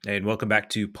And welcome back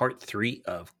to part 3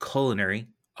 of Culinary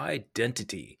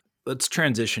Identity. Let's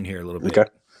transition here a little Okay.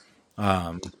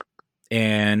 bit.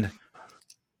 And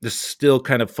this still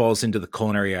kind of falls into the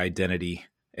culinary identity.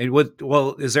 And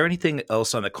is there anything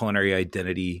else on the culinary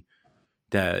identity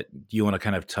that you want to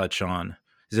kind of touch on?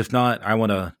 Because if not, I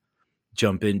want to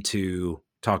jump into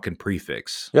talking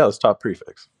prefix. Yeah, let's talk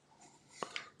prefix.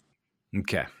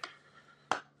 Okay.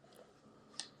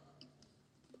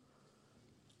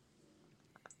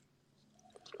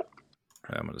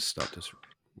 I'm going to stop this real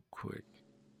quick.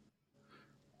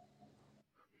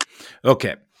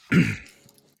 Okay.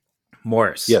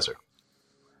 Morris. Yes, sir.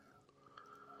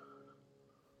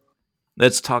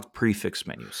 Let's talk prefix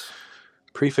menus.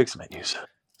 Prefix menus.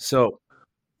 So,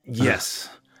 yes.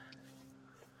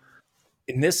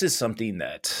 And this is something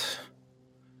that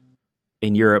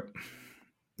in Europe,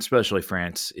 especially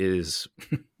France, is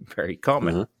very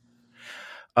common.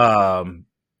 Mm-hmm.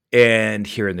 And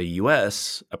here in the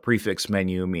US, a prefix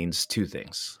menu means two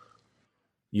things.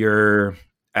 You're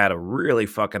at a really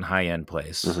fucking high-end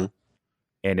place, Mm-hmm.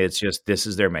 and it's just, this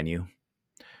is their menu.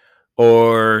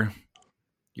 Or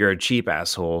you're a cheap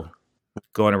asshole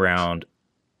going around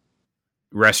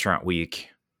restaurant week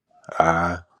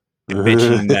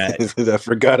bitching that I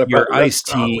forgot about your iced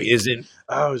restaurant tea week. isn't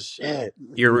Oh shit!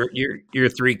 your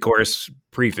 3-course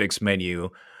prefix menu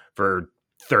for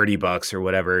 $30 or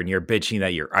whatever, and you're bitching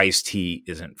that your iced tea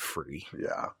isn't free.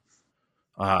 Yeah.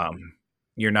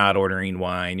 You're not ordering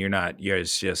wine.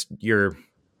 It's just you're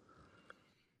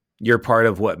part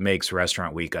of what makes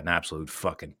restaurant week an absolute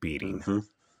fucking beating.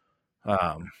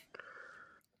 Mm-hmm.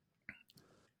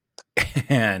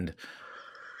 And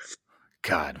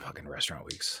God, fucking restaurant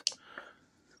weeks.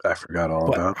 I forgot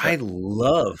all about that. I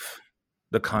love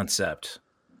the concept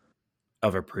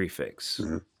of a prefix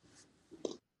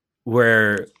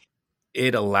where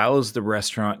it allows the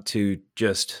restaurant to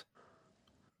just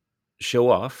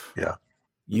show off,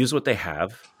 use what they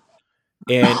have,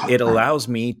 and it allows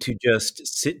me to just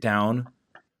sit down,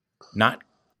 not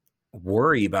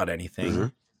worry about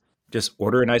anything, just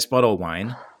order a nice bottle of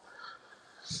wine,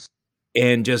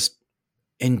 and just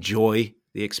enjoy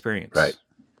the experience. Right.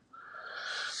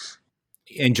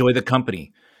 Enjoy the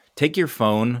company. Take your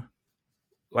phone,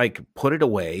 put it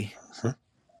away,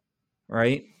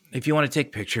 right? If you want to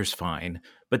take pictures, fine,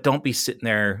 but don't be sitting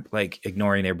there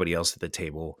ignoring everybody else at the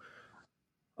table.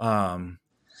 That's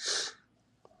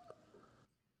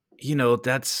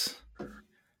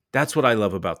what I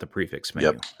love about the prefix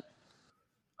menu.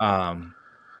 Yep.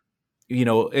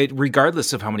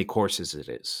 Regardless of how many courses it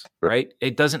is, right?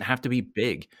 It doesn't have to be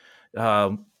big.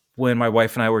 When my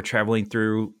wife and I were traveling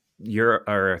through Europe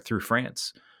or through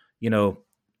France,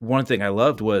 one thing I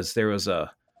loved was there was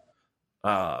a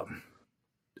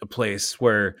place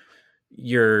where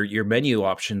your menu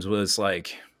options was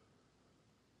like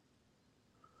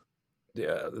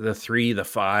the 3, the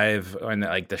 5, and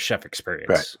the chef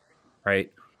experience,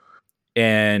 right?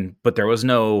 But there was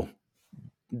no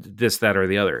this, that, or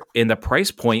the other, and the price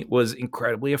point was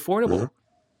incredibly affordable.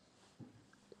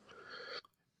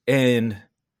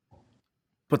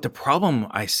 But the problem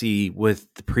I see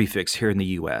with the prefix here in the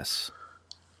US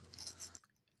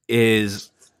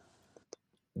is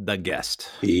the guest.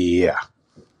 Yeah.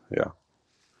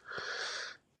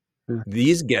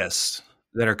 These guests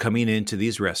that are coming into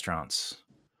these restaurants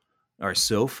are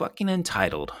so fucking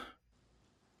entitled.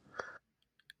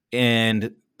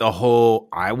 And the whole,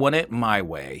 I want it my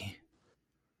way.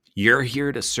 You're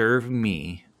here to serve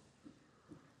me.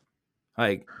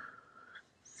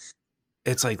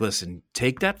 It's like, listen,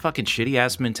 take that fucking shitty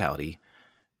ass mentality,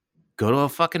 go to a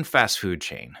fucking fast food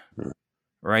chain,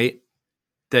 right?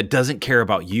 That doesn't care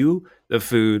about you, the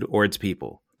food, or its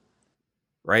people,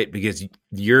 right? Because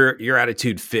your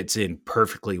attitude fits in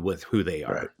perfectly with who they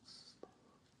are. Right.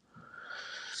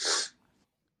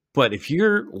 But if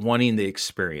you're wanting the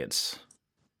experience,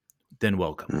 then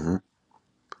welcome.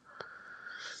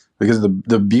 Because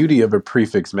the beauty of a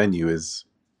prefix menu is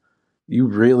you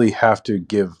really have to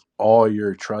give all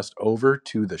your trust over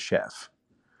to the chef.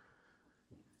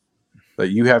 But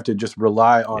you have to just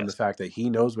rely on the fact that he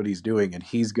knows what he's doing and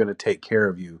he's going to take care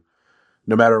of you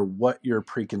no matter what your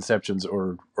preconceptions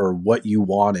or what you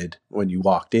wanted when you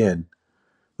walked in,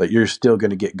 that you're still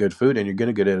going to get good food and you're going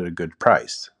to get it at a good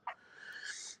price.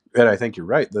 And I think you're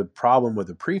right. The problem with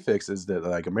the prefix is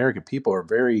that American people are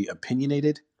very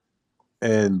opinionated,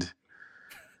 and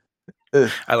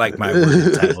I like my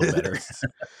word title better.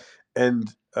 And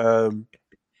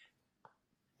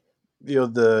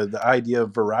the idea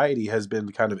of variety has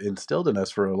been kind of instilled in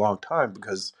us for a long time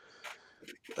because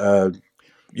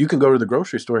you can go to the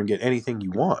grocery store and get anything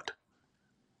you want.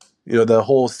 The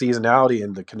whole seasonality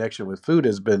and the connection with food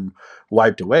has been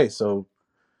wiped away. So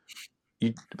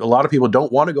a lot of people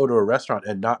don't want to go to a restaurant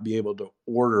and not be able to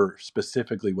order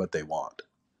specifically what they want.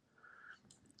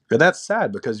 And that's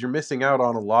sad because you're missing out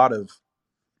on a lot of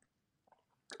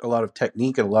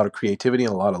technique and a lot of creativity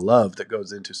and a lot of love that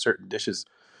goes into certain dishes.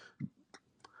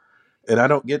 And I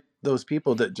don't get those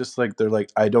people that just like they're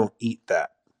like, I don't eat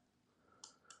that.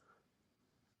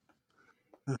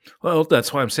 Well,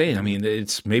 that's why I'm saying. I mean,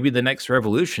 it's maybe the next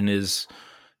revolution is,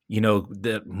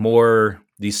 that more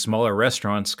these smaller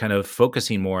restaurants kind of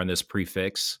focusing more on this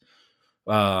prefix.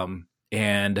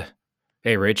 And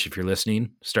hey, Rich, if you're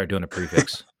listening, start doing a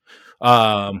prefix.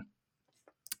 Um,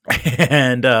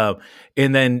 and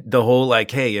and then the whole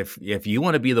like, hey, if you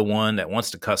want to be the one that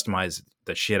wants to customize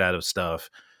the shit out of stuff,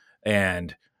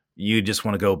 and you just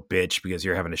want to go bitch because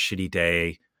you're having a shitty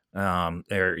day,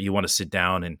 or you want to sit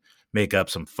down and make up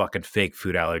some fucking fake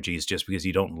food allergies just because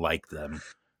you don't like them,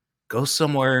 go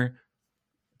somewhere,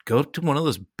 go to one of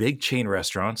those big chain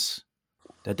restaurants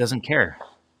that doesn't care,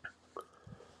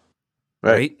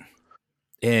 Right. right?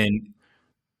 And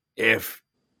if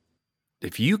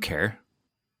you care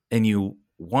and you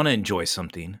want to enjoy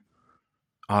something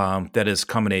that is a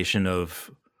combination of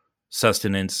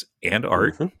sustenance and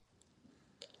art, Mm-hmm.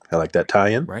 I like that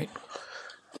tie-in. right?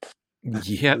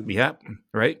 Yeah,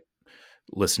 right.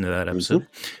 Listen to that Mm-hmm. episode.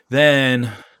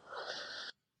 Then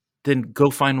go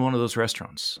find one of those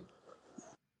restaurants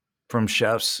from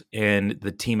chefs and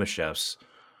the team of chefs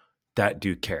that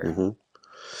do care. Mm-hmm.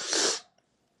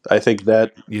 I think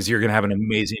that Because you're going to have an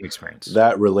amazing experience.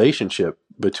 that relationship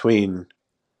between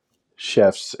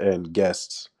chefs and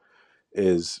guests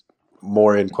is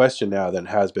more in question now than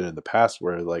has been in the past,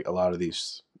 where like a lot of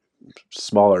these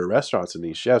smaller restaurants and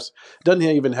these chefs doesn't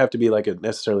even have to be like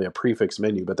necessarily a prefix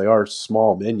menu, but they are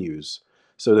small menus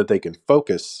so that they can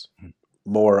focus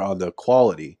more on the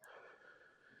quality.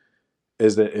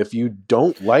 Is that if you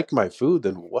don't like my food,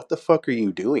 then what the fuck are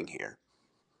you doing here?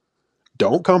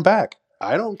 Don't come back.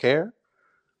 I don't care.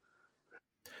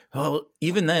 Well,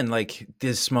 even then, like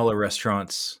these smaller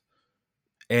restaurants,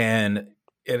 and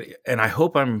I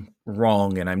hope I'm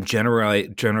wrong, and I'm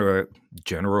generalizing.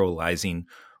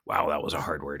 Wow, that was a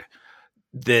hard word.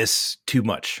 This too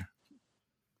much.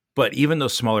 But even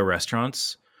those smaller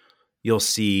restaurants, you'll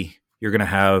see you're going to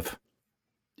have.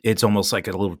 It's almost like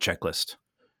a little checklist.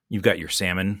 You've got your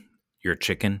salmon, your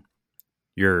chicken,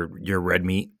 your red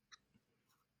meat,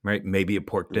 right? Maybe a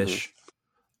pork Mm-hmm. dish,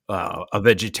 a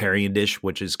vegetarian dish,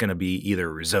 which is going to be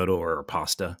either risotto or a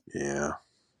pasta, Yeah,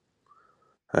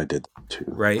 I did too.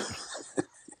 right?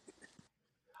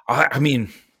 I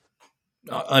mean,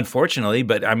 unfortunately,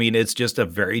 but I mean, it's just a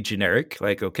very generic,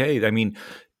 like, okay, I mean,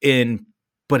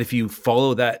 but if you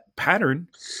follow that pattern,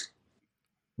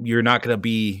 you're not going to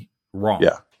be wrong.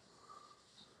 Yeah.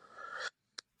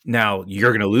 Now,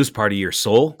 you're going to lose part of your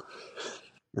soul,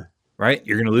 right?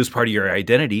 You're going to lose part of your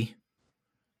identity.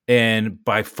 And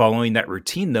by following that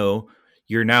routine, though,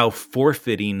 you're now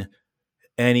forfeiting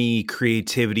any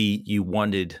creativity you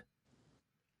wanted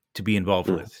to be involved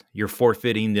with. You're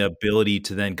forfeiting the ability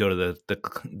to then go to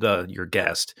the your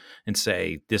guest and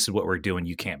say, "This is what we're doing.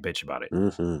 You can't bitch about it."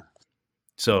 Mm-hmm.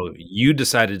 So you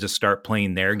decided to start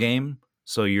playing their game,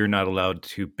 so you're not allowed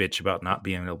to bitch about not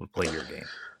being able to play your game.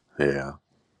 Yeah.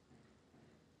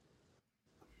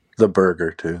 The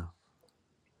burger too.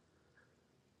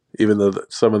 Even though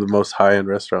some of the most high-end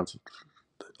restaurants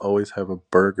always have a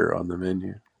burger on the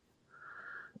menu,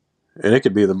 and it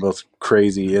could be the most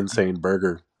crazy, insane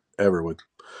burger ever with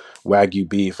Wagyu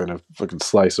beef and a fucking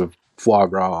slice of foie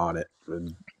gras on it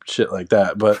and shit like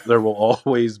that. But there will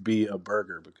always be a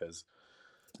burger because,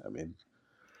 I mean,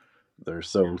 they're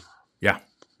so Yeah.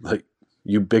 like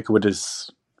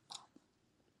ubiquitous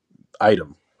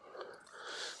item.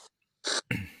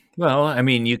 Well, I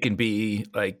mean, you can be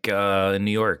like in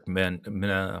New York,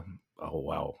 oh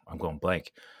wow, I'm going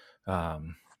blank.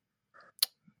 Um,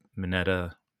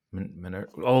 Minetta,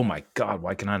 oh my God,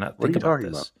 why can I not What are think you about talking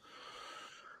about? this?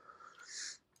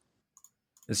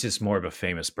 It's just more of a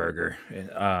famous burger.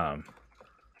 I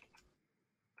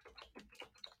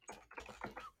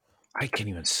can't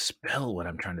even spell what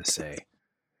I'm trying to say.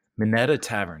 Minetta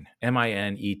Tavern,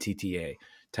 Minetta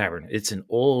Tavern. It's an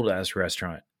old ass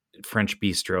restaurant, French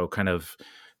bistro kind of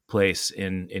place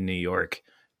in New York,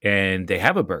 and they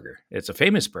have a burger. It's a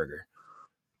famous burger,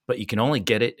 but you can only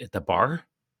get it at the bar,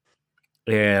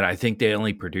 and I think they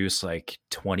only produce like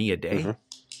 20 a day. Mm-hmm.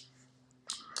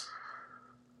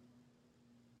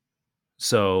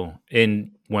 So,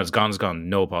 when it's gone.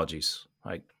 No apologies.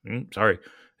 Like, sorry.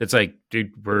 It's like,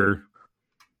 dude,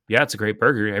 yeah, it's a great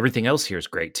burger. Everything else here is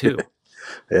great too.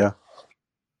 Yeah.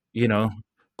 you know,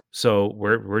 so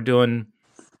we're doing.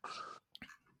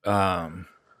 Um,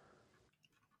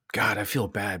 God, I feel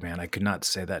bad, man. I could not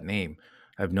say that name.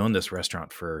 I've known this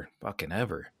restaurant for fucking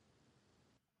ever.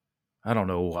 I don't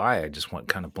know why. I just went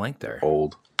kind of blank there.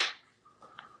 Old.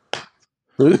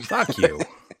 Fuck you.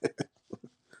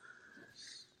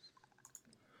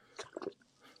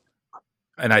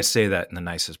 And I say that in the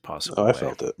nicest possible Oh, I way.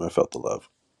 felt it. I felt the love.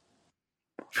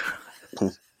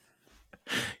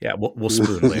 Yeah, we'll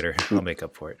spoon later. I'll make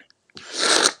up for it.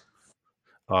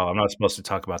 Oh, I'm not supposed to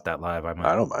talk about that live. I'm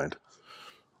I don't mind.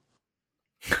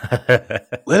 a.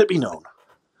 Let it be known.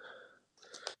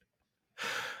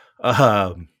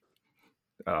 um.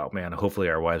 Oh man. Hopefully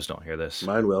our wives don't hear this.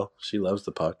 Mine will. She loves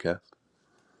the podcast.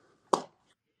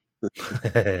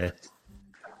 I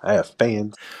have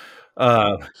fans.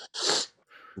 Well,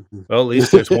 at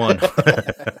least there's one.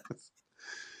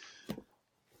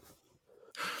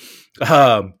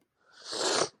 All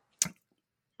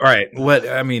right. What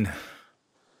I mean.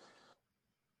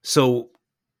 So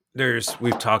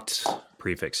we've talked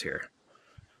prefix here.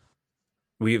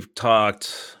 We've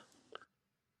talked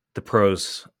the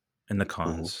pros and the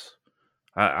cons.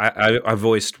 I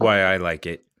voiced why I like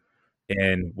it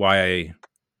and why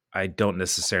I don't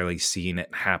necessarily seen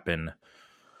it happen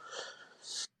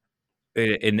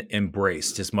and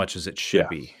embraced as much as it should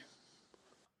be.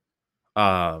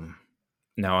 Now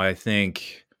I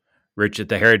think Rich at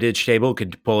the Heritage Table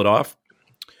could pull it off.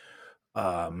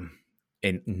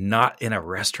 And not in a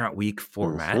restaurant week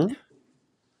format.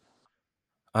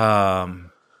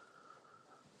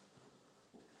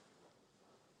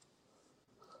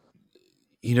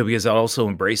 Because it also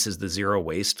embraces the zero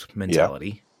waste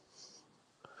mentality.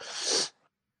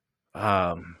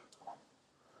 But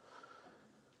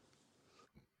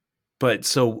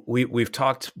so we've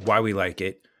talked why we like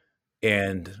it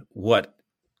and what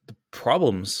the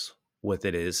problems with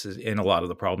it is, and a lot of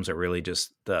the problems are really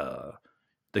just the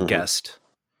guest.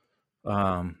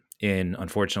 In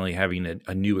unfortunately having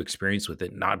a new experience with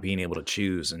it, not being able to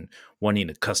choose and wanting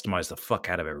to customize the fuck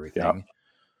out of everything.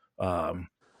 I'll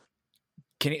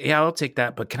take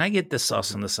that, but can I get this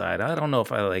sauce on the side? I don't know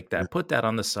if I like that. Put that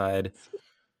on the side.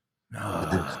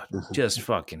 Just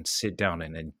fucking sit down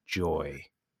and enjoy,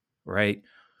 right?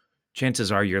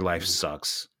 Chances are your life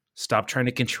sucks. Stop trying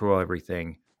to control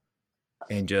everything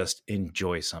and just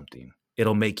enjoy something.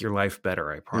 It'll make your life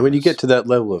better, I promise. And when you get to that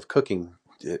level of cooking,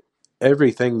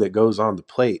 everything that goes on the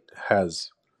plate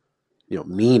has,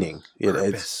 meaning.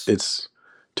 It's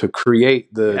to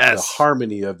create the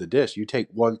harmony of the dish. You take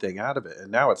one thing out of it,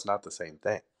 and now it's not the same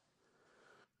thing.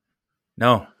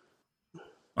 No.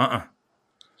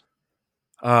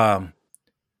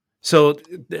 So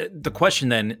the question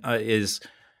then is,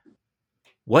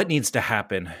 what needs to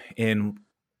happen, and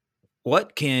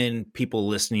what can people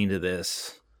listening to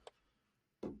this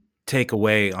take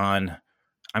away on?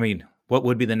 I mean, what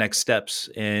would be the next steps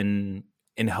in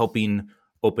helping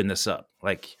open this up?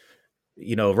 Like,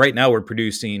 right now we're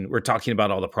talking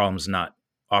about all the problems, not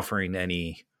offering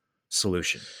any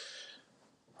solution.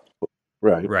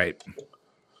 Right.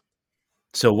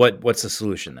 So what's the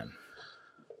solution then?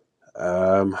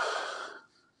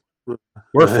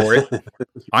 We're for it.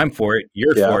 I'm for it.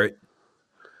 You're for it.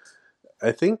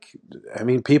 I think,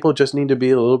 people just need to be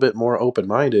a little bit more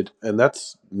open-minded, and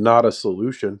that's not a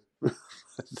solution.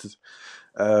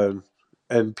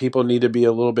 And people need to be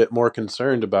a little bit more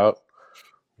concerned about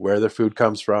where the food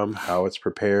comes from, how it's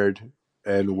prepared,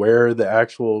 and where the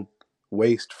actual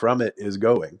waste from it is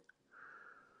going.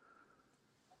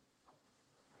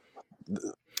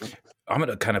 I'm going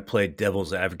to kind of play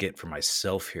devil's advocate for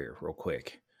myself here real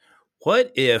quick.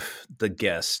 What if the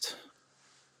guest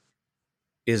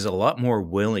is a lot more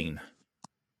willing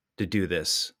to do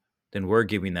this than we're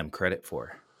giving them credit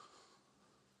for?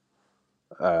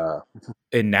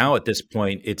 And now at this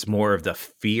point, it's more of the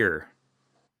fear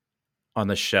on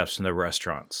the chefs and the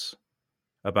restaurants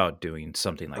about doing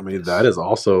something like this. That is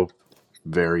also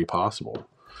very possible.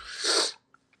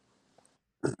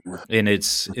 And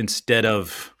it's, instead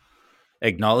of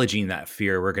acknowledging that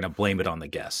fear, we're going to blame it on the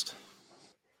guest.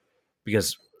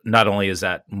 Because not only is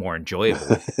that more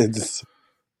enjoyable,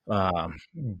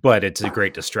 but it's a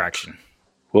great distraction.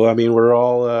 Well, we're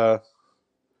all...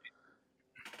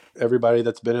 everybody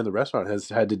that's been in the restaurant has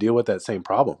had to deal with that same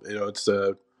problem. It's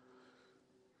a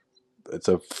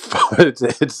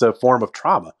form of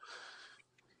trauma.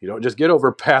 You don't just get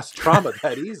over past trauma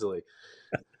that easily.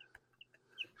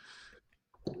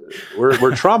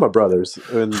 We're trauma brothers,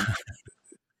 and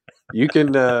you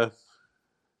can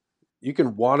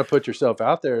want to put yourself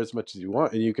out there as much as you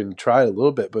want, and you can try a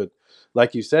little bit. But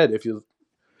like you said, if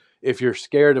if you're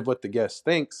scared of what the guest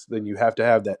thinks, then you have to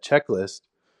have that checklist.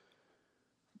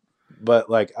 But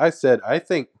like I said, I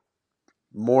think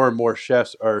more and more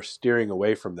chefs are steering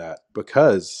away from that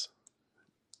because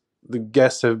the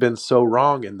guests have been so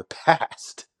wrong in the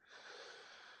past.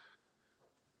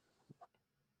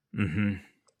 Mm-hmm.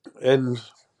 And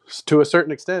to a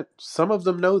certain extent, some of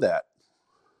them know that.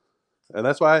 And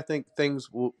that's why I think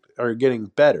are getting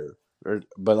better.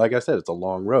 But like I said, it's a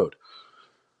long road.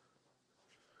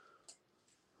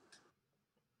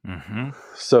 Mm-hmm.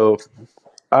 So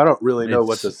I don't really know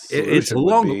what the It's a solution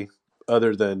would long. be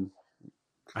other than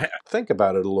I, think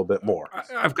about it a little bit more.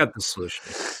 I've got the solution.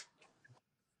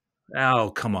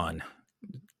 Oh, come on.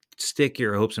 Stick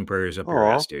your hopes and prayers up your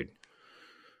Oh, ass, dude.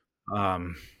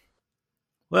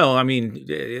 Well, I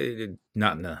mean,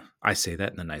 not in the. I say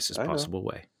that in the nicest I know. possible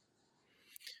way.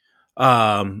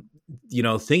 Um,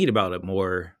 thinking about it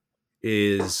more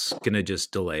is gonna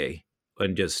just delay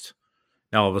and just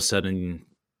now all of a sudden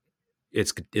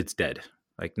it's dead.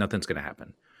 Like nothing's gonna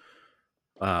happen.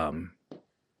 Um,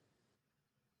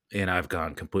 and I've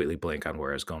gone completely blank on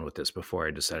where I was going with this before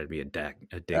I decided to be a dick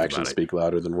about Actions it. speak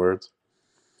louder than words.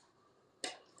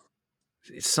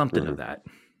 It's something Mm-hmm. of that,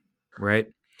 right?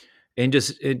 And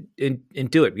just and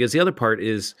do it because the other part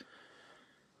is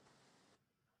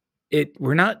it.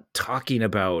 We're not talking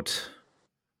about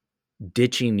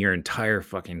ditching your entire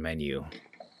fucking menu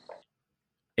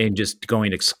and just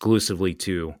going exclusively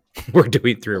to we're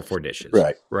doing 3 or 4 dishes,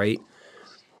 Right. right?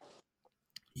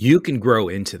 You can grow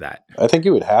into that. I think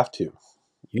you would have to.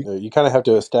 You You kind of have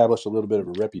to establish a little bit of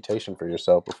a reputation for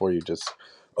yourself before you just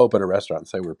open a restaurant and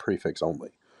say we're prefix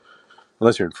only.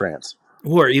 Unless you're in France.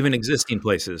 or even existing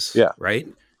places, Yeah. right?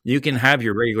 You can have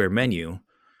your regular menu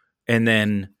and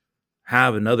then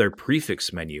have another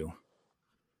prefix menu,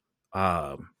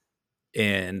 um,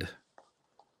 and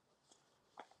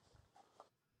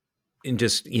and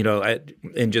just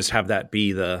and just have that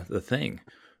be the thing.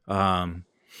 Um,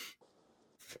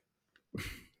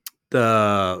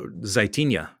 the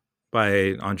Zaitinia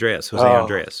by Andreas, Jose Oh,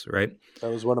 Andreas, right?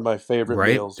 that was one of my favorite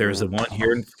Right. meals, There's the man. one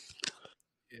here.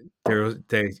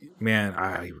 Man,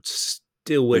 I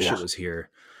still wish Yeah. it was here.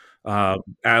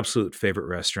 Absolute favorite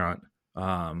restaurant.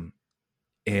 Um,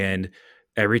 and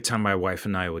every time my wife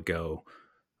and I would go,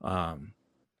 um,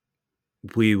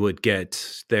 we would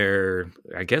get their,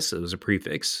 I guess it was a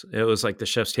prefix. It was like the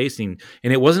chef's tasting,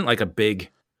 and it wasn't like a big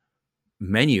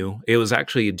menu. It was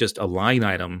actually just a line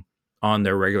item on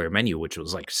their regular menu, which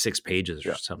was like 6 pages or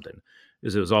Yeah. something.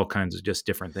 Because it was all kinds of just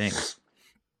different things.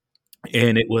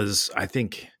 And it was, I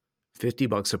think,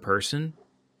 $50 a person.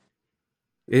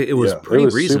 It was Yeah. It pretty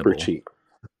was super reasonable cheap.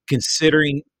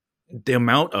 considering the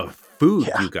amount of food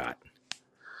Yeah. you got.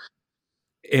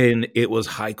 And it was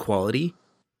high quality.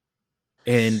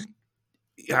 And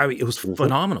I mean, it was Mm-hmm.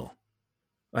 phenomenal.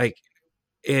 Like,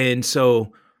 and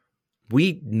so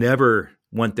we never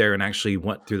went there and actually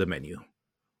went through the menu.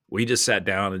 We just sat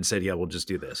down and said, yeah, we'll just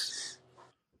do this.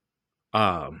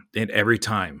 And every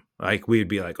time, like, we'd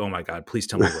be like, oh my God, please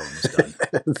tell me we're almost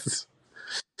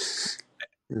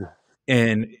done.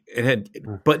 And it had,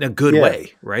 but in a good Yeah.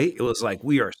 way, right? It was like,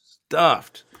 we are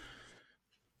stuffed.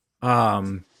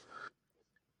 And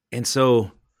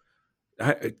so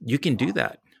you can do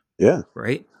that, Yeah.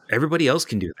 right? Everybody else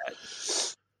can do that.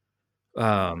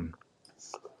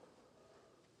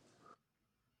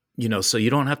 So you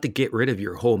don't have to get rid of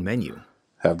your whole menu.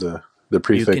 Have the You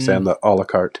prefix and can, the a la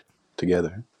carte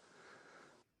together.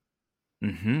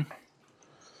 mm-hmm,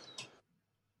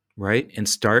 right? And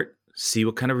see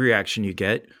what kind of reaction you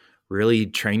get. Really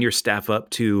train your staff up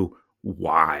to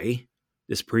why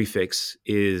this prefix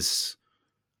is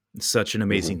such an Mm-hmm.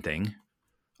 amazing thing.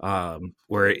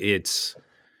 Where it's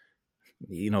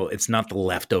not the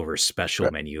leftover special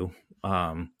Right. menu,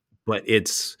 but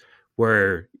it's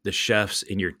where the chefs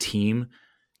in your team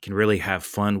can really have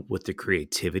fun with the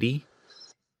creativity,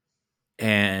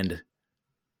 and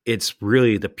it's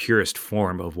really the purest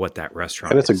form of what that And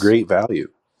restaurant it's a is. great value.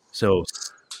 So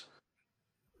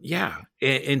yeah,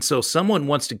 and so someone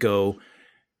wants to go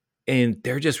and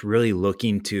they're just really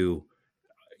looking to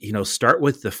start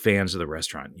with the fans of the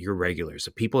restaurant, your regulars,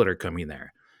 the people that are coming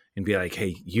there, and be like,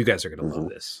 hey, you guys are going to love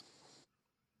Mm-hmm. this,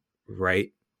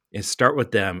 right? And start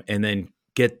with them and then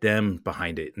get them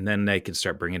behind it, and then they can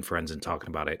start bringing friends and talking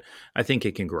about it. I think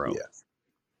it can grow. Yeah.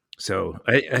 So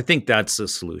I think that's the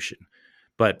solution.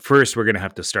 But first, we're going to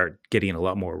have to start getting a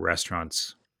lot more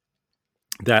restaurants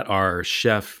that are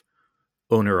chef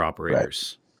owner Right.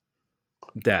 operators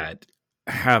that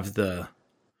have the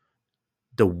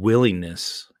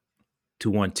willingness to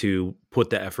want to put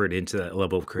the effort into that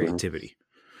level of Mm-hmm. creativity.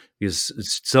 Because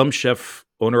some chef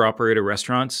owner operator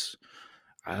restaurants,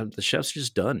 the chef's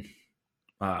just done.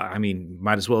 I mean,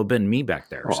 might as well have been me back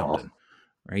there or Aw. something,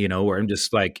 right? Where I'm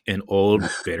just like an old,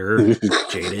 bitter,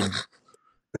 jaded,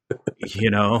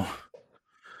 you know,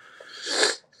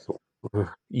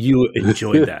 you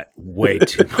enjoyed that way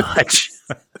too much.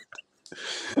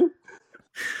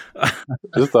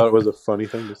 Just thought it was a funny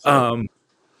thing to say. um,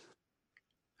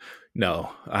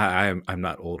 no, I'm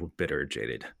not old, bitter,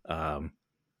 jaded.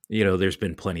 There's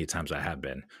been plenty of times I have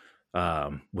been,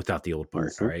 without the old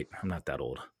part. All Mm-hmm. right, I'm not that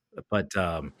old, but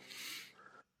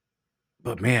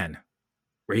man,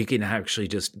 where you can actually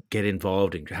just get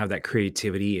involved and have that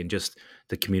creativity and just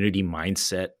the community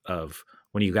mindset of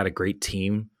when you got a great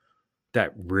team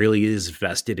that really is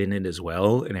vested in it as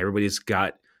well, and everybody's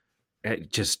got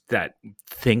just that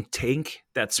think tank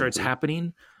that starts Mm-hmm.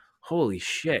 happening. Holy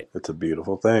shit! It's a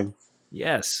beautiful thing.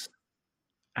 Yes,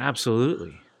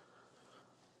 absolutely.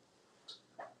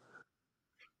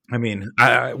 I mean,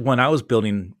 when I was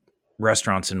building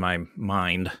restaurants in my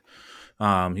mind,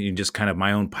 just kind of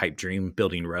my own pipe dream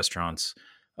building restaurants.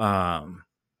 Um,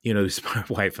 my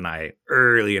wife and I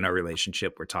early in our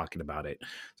relationship were talking about it.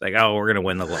 It's like, oh, we're gonna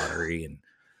win the lottery and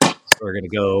we're gonna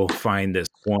go find this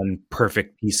one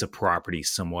perfect piece of property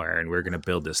somewhere and we're gonna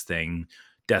build this thing,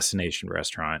 destination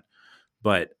restaurant.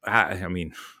 But I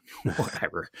mean,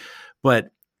 whatever.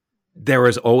 But there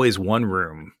was always one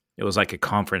room. It was like a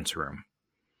conference room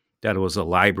that was a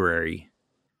library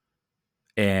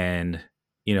and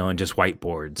and just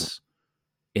whiteboards.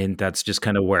 And that's just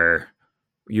kind of where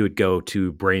you would go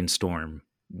to brainstorm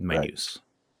Right. menus.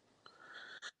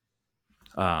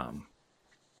 Um,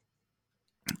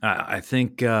 I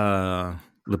think Le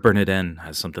Bernardin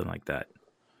has something like that.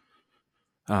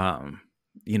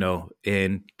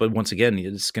 But once again,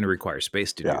 it's going to require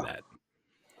space to do Yeah. that.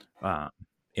 Uh,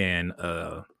 and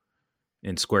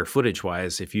in square footage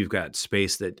wise, if you've got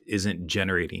space that isn't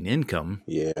generating income,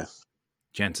 Yeah.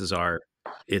 chances are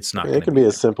it's not It going to can be be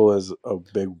as there. simple as a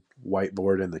big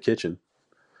whiteboard in the kitchen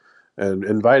and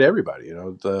invite everybody,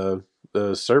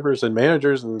 the servers and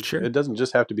managers, and Sure. it doesn't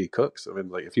just have to be cooks. I mean,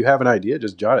 like, if you have an idea,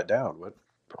 just jot it down. What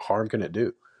harm can it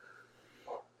do?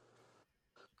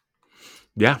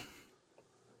 Yeah.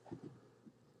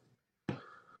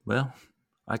 Well,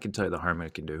 I can tell you the harm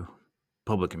it can do.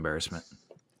 Public embarrassment.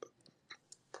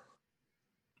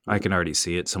 I can already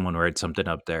see it. Someone writes something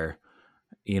up there,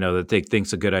 that they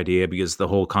think's a good idea because the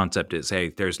whole concept is, hey,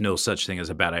 there's no such thing as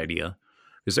a bad idea.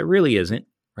 Because there really isn't,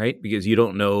 right? Because you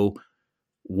don't know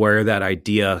where that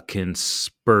idea can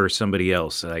spur somebody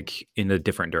else like in a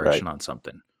different Right. direction on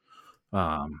something.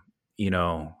 Um, you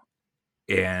know,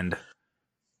 and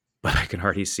but I can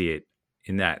already see it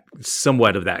in that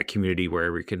somewhat of that community where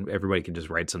everybody can just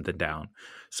write something down.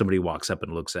 Somebody walks up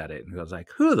and looks at it and goes like,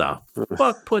 "Who the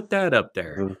fuck put that up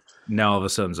there?" Now all of a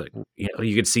sudden, it's like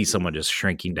you could see someone just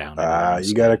shrinking down into their own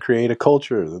You got to skin. create a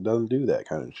culture that doesn't do that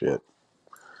kind of shit.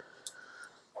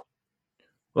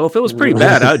 Well, if it was pretty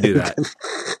bad, I would do that.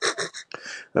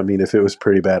 I mean, if it was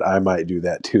pretty bad, I might do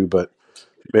that too, but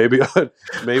maybe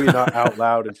maybe not out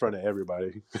loud in front of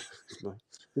everybody.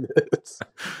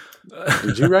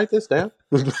 Did you write this down?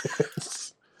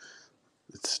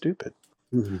 It's stupid.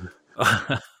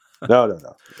 No.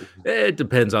 It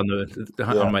depends on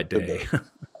on my It day. does.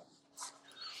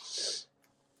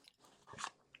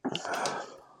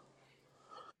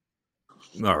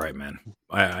 All right, man.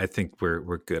 I think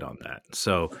we're good on that.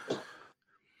 So,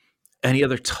 any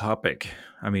other topic?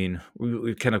 I mean,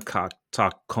 we've kind of talked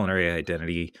culinary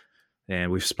identity,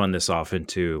 and we've spun this off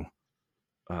into,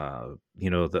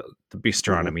 the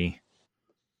Mhm. bistronomy,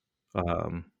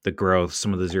 the growth,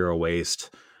 some of the zero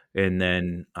waste, and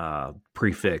then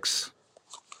prefix,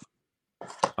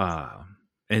 uh,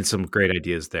 and some great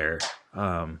ideas there.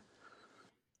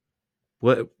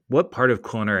 What part of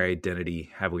culinary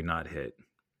identity have we not hit?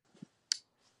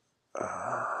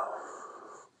 Uh,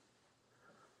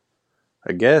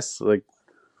 I guess like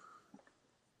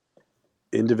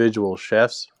individual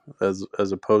chefs as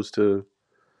opposed to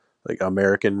like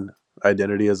American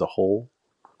identity as a whole.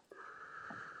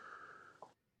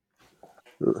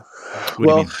 What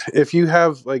do you Well, mean? if you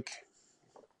have like,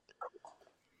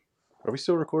 are we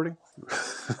still recording?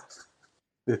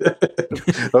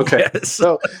 Okay, Yes.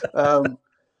 so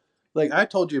like I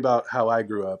told you about how I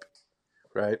grew up,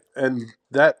 right? And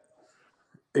that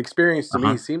experience to Uh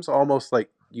me huh. seems almost like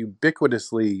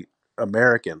ubiquitously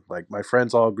American. Like my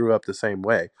friends all grew up the same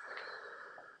way.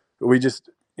 We just,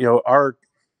 our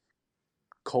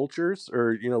cultures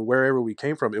or, wherever we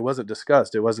came from, it wasn't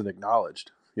discussed. It wasn't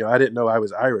acknowledged. I didn't know I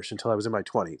was Irish until I was in my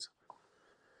 20s.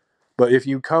 But if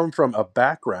you come from a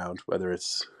background, whether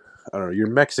it's I don't know, you're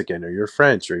Mexican or you're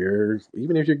French or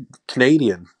even if you're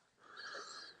Canadian,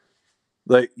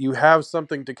 like you have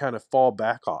something to kind of fall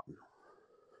back on.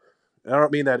 And I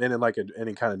don't mean that in like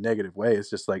any kind of negative way. It's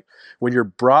just like when you're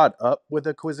brought up with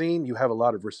a cuisine, you have a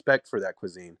lot of respect for that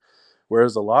cuisine.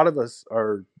 Whereas a lot of us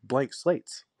are blank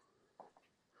slates.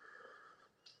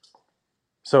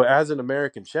 So as an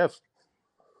American chef,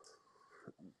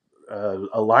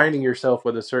 aligning yourself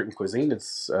with a certain cuisine,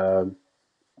 it's I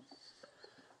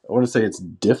want to say it's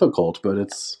difficult, but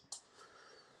Right.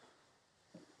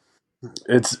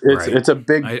 it's a I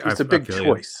big feel you.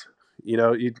 choice. You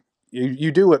know,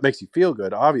 you do what makes you feel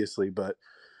good, obviously, but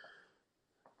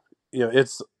you know,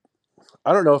 it's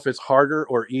I don't know if it's harder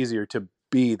or easier to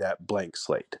be that blank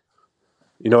slate.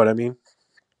 You know what I mean?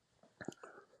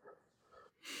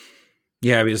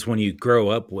 Yeah, because when you grow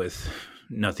up with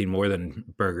nothing more than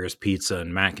burgers, pizza,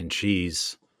 and mac and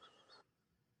cheese,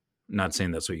 not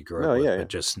saying that's what you grew No, up with, yeah, yeah. but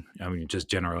just I mean, just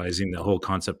generalizing the whole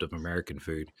concept of American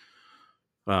food.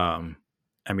 Um,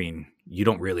 I mean, you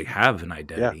don't really have an Yeah.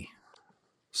 identity.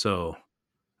 So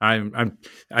I'm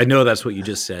I know that's what you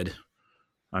just said.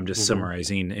 I'm just Hmm.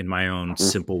 summarizing in my own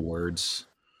simple words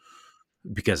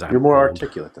because You're I'm more old.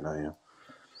 articulate than I am.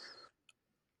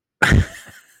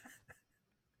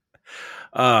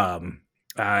 um,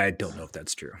 I don't know if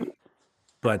that's true,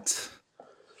 but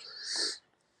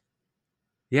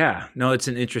yeah, no, it's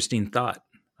an interesting thought.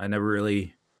 I never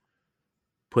really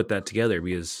put that together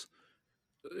because,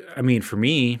 I mean, for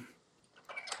me,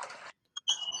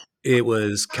 it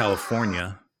was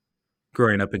California,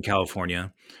 growing up in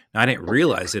California. I didn't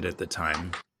realize it at the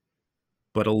time,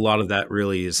 but a lot of that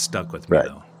really is stuck with me Right.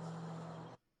 though.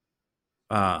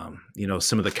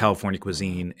 Some of the California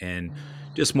cuisine and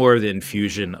just more of the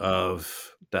infusion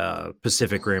of the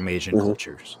Pacific Rim Asian Hmm.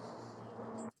 cultures.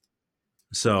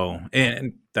 So,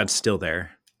 and that's still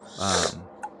there. Um,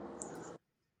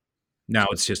 Now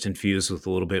it's just infused with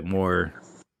a little bit more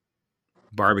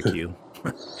barbecue.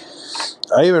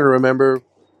 I even remember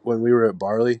when we were at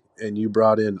Barley and you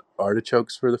brought in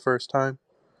artichokes for the first time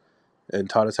and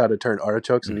taught us how to turn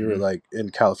artichokes, and you were Hmm. like, in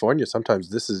California, sometimes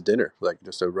this is dinner, like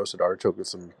just a roasted artichoke with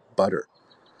some butter.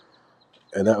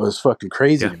 And that was fucking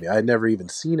crazy Yeah. to me. I had never even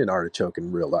seen an artichoke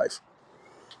in real life.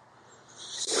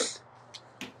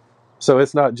 So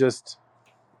it's not just,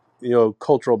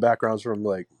 cultural backgrounds from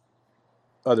like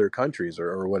other countries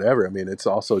or whatever. I mean, it's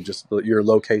also just your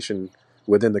location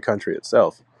within the country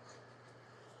itself.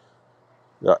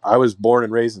 I was born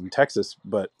and raised in Texas,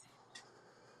 but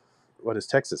what does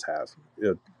Texas have?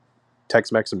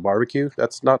 Tex-Mex and barbecue.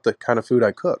 That's not the kind of food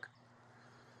I cook.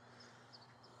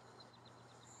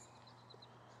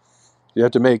 You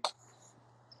have to make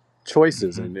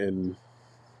choices, Hmm. and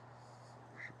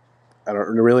I don't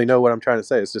really know what I'm trying to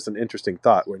say. It's just an interesting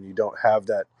thought when you don't have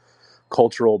that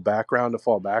cultural background to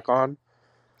fall back on.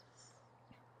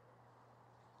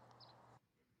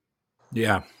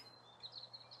 Yeah.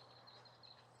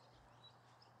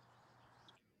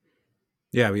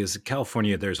 Yeah. Because in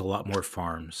California, there's a lot more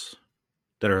farms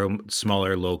that are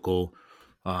smaller, local,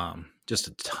 just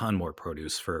a ton more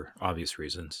produce for obvious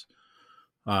reasons.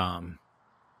 Um,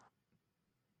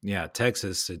 yeah.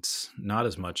 Texas, it's not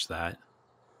as much that.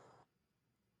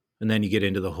 And then you get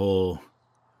into the whole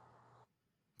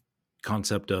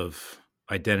concept of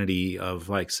identity of,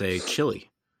 like, say, chili.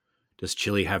 Does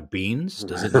chili have beans?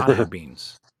 Does it not have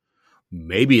beans?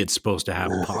 Maybe it's supposed to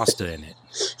have pasta in it.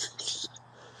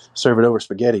 Serve it over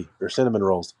spaghetti or cinnamon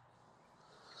rolls.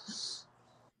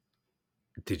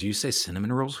 Did you say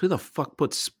cinnamon rolls? Who the fuck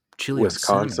puts chili on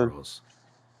cinnamon Wisconsin. rolls?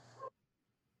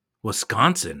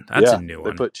 Wisconsin. That's a Yeah, new they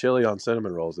one. put chili on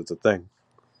cinnamon rolls. It's a thing.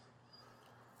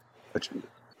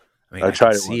 I mean, I I could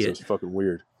tried it see once. It was it. fucking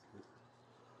weird.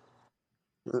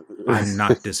 I'm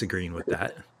not disagreeing with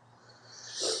that.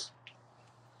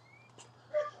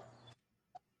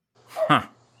 Huh.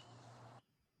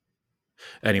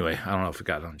 Anyway, I don't know if it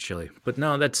got on chili, but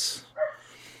no, that's,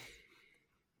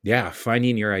 yeah,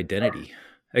 finding your identity.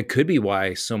 It could be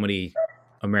why so many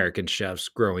American chefs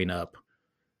growing up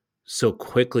so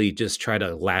quickly just try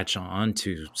to latch on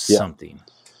to Yeah, something.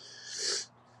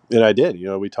 and I did.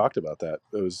 We talked about that.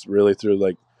 It was really through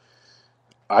like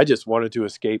I just wanted to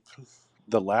escape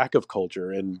the lack of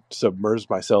culture and submerge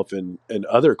myself in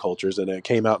other cultures, and it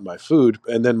came out in my food,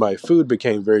 and then my food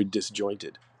became very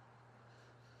disjointed.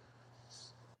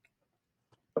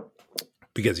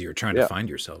 Because you're trying to Yeah. find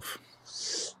yourself.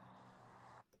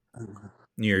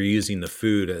 You're using the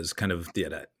food as kind of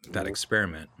that Mhm.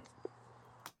 experiment.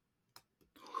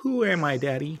 Who am I,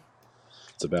 daddy?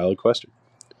 It's a valid question.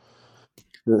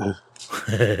 Not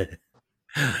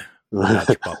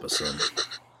your papa, son.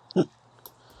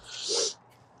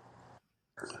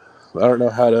 I don't know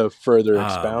how to further Um,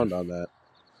 expound on that.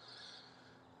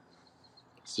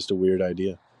 It's just a weird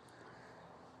idea.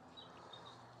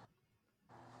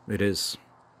 it is,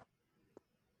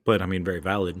 but I mean, very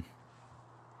valid.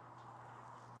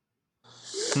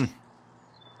 Hmm.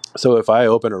 So if I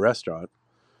open a restaurant,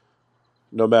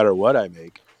 no matter what I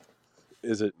make,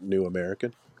 is it New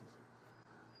American?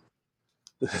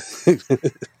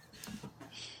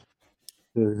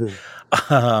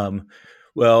 Um,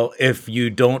 well, if you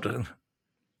don't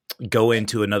go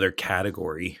into another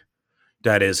category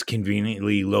that is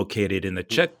conveniently located in the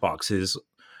checkboxes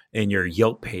in your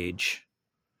Yelp page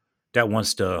that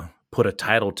wants to put a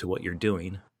title to what you're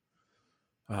doing,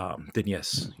 then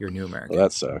yes, you're New Well, American.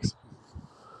 that sucks.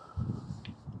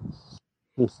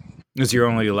 Because you're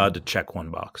only allowed to check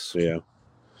one box. Yeah.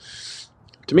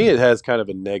 To me, it has kind of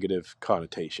a negative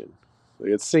connotation.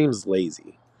 Like, it seems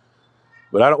lazy,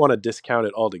 but I don't want to discount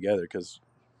it altogether because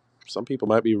some people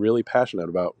might be really passionate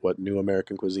about what New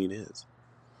American cuisine is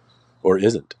or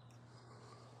isn't.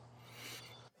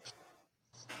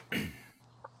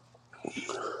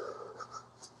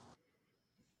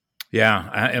 Yeah,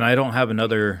 and I don't have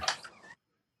another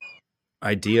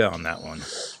idea on that one.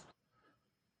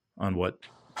 On what,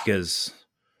 because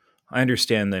I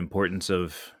understand the importance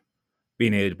of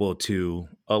being able to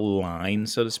align,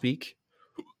 so to speak,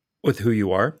 with who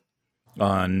you are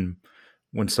on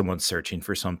when someone's searching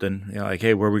for something. You know, like,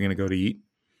 hey, where are we going to go to eat?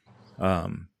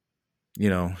 Um, you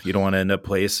don't want to end up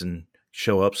place and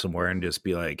show up somewhere and just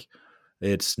be like,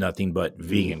 it's nothing but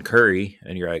vegan curry,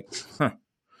 and you're like, huh,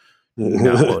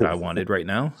 not what I wanted right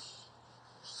now.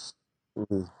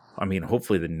 I mean,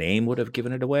 hopefully the name would have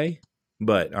given it away,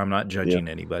 but I'm not Yeah. judging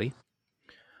anybody.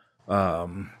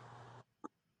 Um,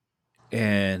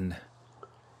 and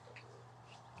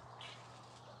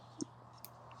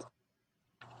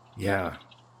yeah,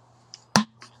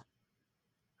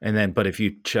 and then, but if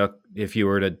you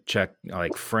were to check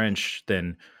like French,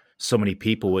 then so many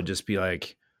people would just be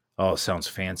like, "Oh, sounds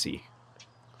fancy."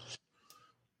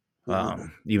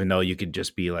 Even though you could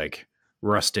just be like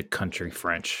rustic country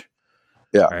French,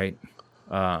 Yeah. right?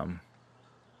 Um,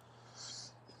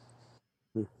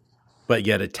 but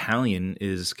yet Italian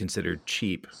is considered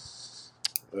cheap.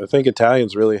 I think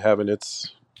Italian's really having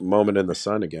its moment in the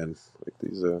sun again. Like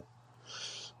these,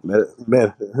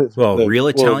 Well, real well,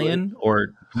 Italian or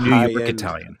New high York end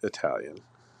Italian? Italian.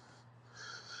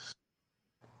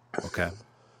 Okay.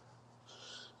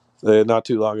 Not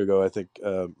too long ago, I think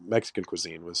Mexican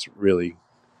cuisine was really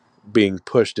being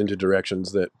pushed into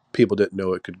directions that people didn't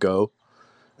know it could go.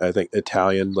 I think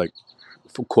Italian, like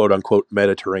quote unquote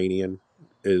Mediterranean,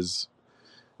 is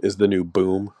the new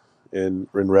boom in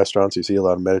restaurants. You see a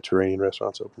lot of Mediterranean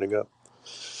restaurants opening up.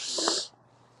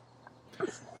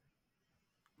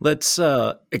 Let's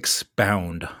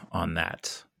expound on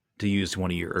that, to use one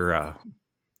of your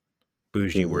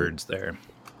bougie Mm-hmm. words there.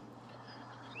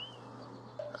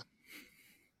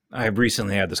 I've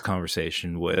recently had this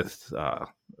conversation with a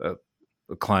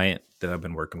client that I've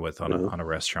been working with on Mm-hmm. on a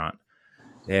restaurant,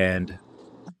 and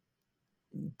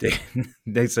they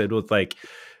they said with like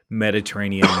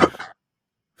Mediterranean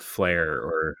flair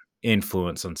or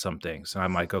influence on some things. And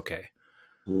I'm like, okay,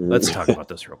 let's talk about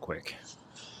this real quick.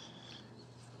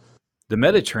 The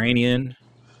Mediterranean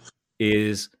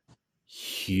is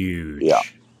Yeah.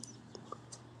 huge.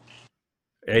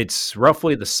 It's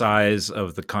roughly the size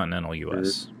of the continental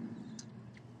US,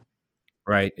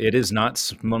 right? It is not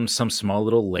some small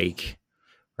little lake,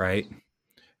 right?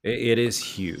 It is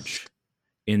huge.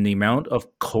 In the amount of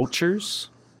cultures,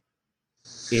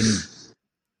 in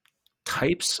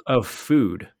types of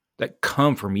food that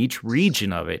come from each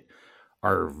region of it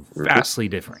are Mm-hmm. vastly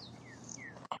different.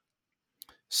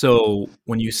 So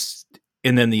when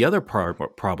and then the other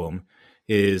problem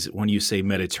is when you say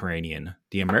Mediterranean,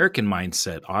 the American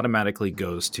mindset automatically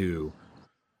goes to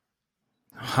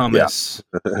Yeah. hummus.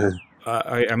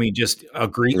 I mean, just a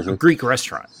Mm-hmm. Greek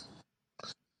restaurant,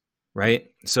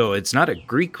 right? So it's not a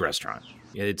Greek restaurant.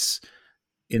 It's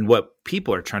in what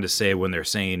people are trying to say when they're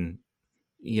saying,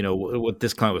 what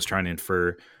this client was trying to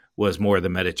infer was more the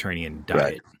Mediterranean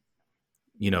Right.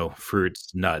 diet.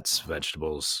 Fruits, nuts,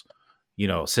 vegetables.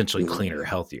 Essentially Mm-hmm. cleaner,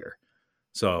 healthier.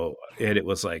 So it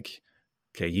was like,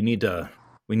 okay, we need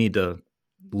to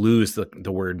lose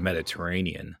the word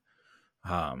Mediterranean,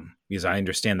 because I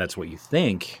understand that's what you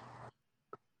think,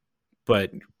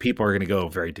 but people are going to go a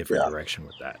very different Yeah. direction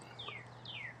with that.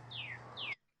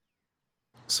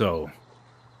 So,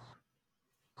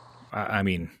 I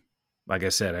mean, like I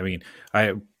said, I mean,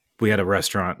 we had a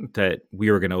restaurant that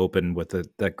we were going to open with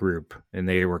that group, and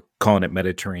they were calling it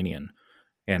Mediterranean,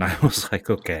 and I was like,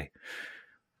 okay,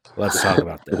 let's talk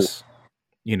about this.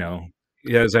 You know,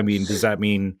 yes. I mean, does that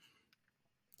mean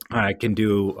I can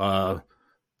do, a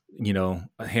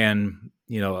hand,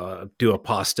 do a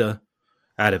pasta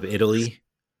out of Italy,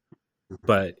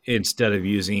 but instead of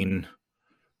using,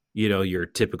 your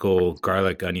typical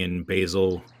garlic, onion,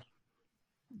 basil,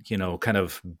 kind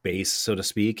of base, so to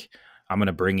speak, I'm going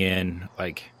to bring in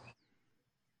like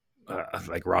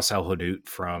Ras Al Hanout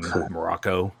from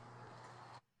Morocco,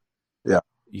 Yeah.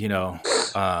 you know,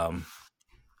 um,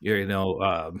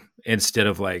 instead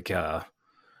of like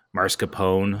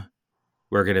mascarpone,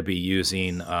 we're going to be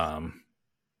using, Mhm.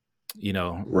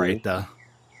 raita.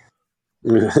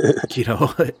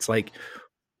 It's like,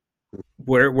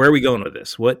 where are we going with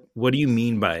this? What do you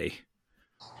mean by,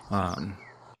 um,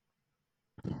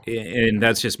 and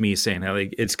that's just me saying how,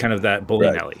 like, it's kind of that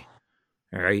bowling Right. alley.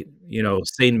 All right.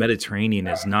 Saying Mediterranean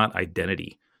is not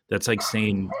identity. That's like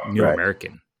saying New Right.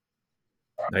 American.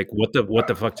 Like, what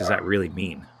the fuck does that really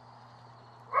mean?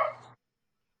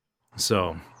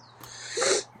 So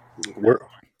Wor-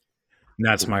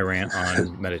 that's my rant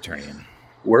on Mediterranean.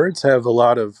 Words have a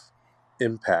lot of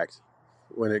impact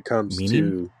when it comes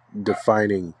Meaning, to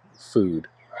defining food.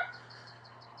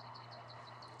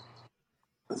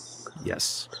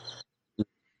 yes.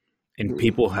 And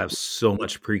people have so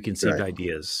much preconceived Right.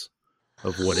 ideas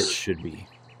of what it should be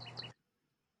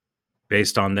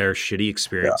based on their shitty Yeah.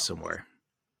 experience somewhere.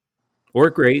 Or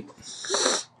great,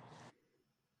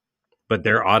 but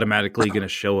they're automatically going to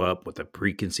show up with a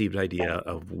preconceived idea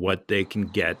of what they can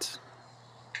get.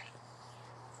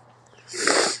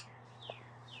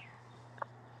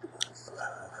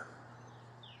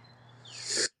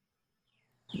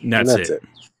 And And that's that's it. it.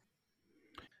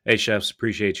 Hey, chefs,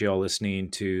 appreciate you all listening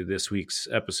to this week's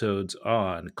episodes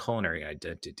on culinary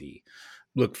identity.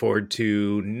 Look forward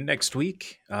to next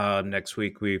week. Next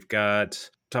week, we've got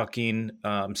talking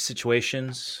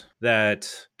situations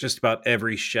that just about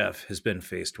every chef has been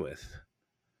faced with.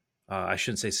 I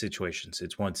shouldn't say situations,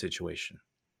 it's one situation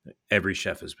every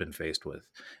chef has been faced with.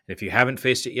 And if you haven't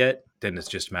faced it yet, then it's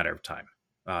just a matter of time.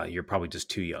 You're probably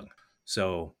just too young.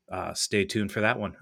 So stay tuned for that one.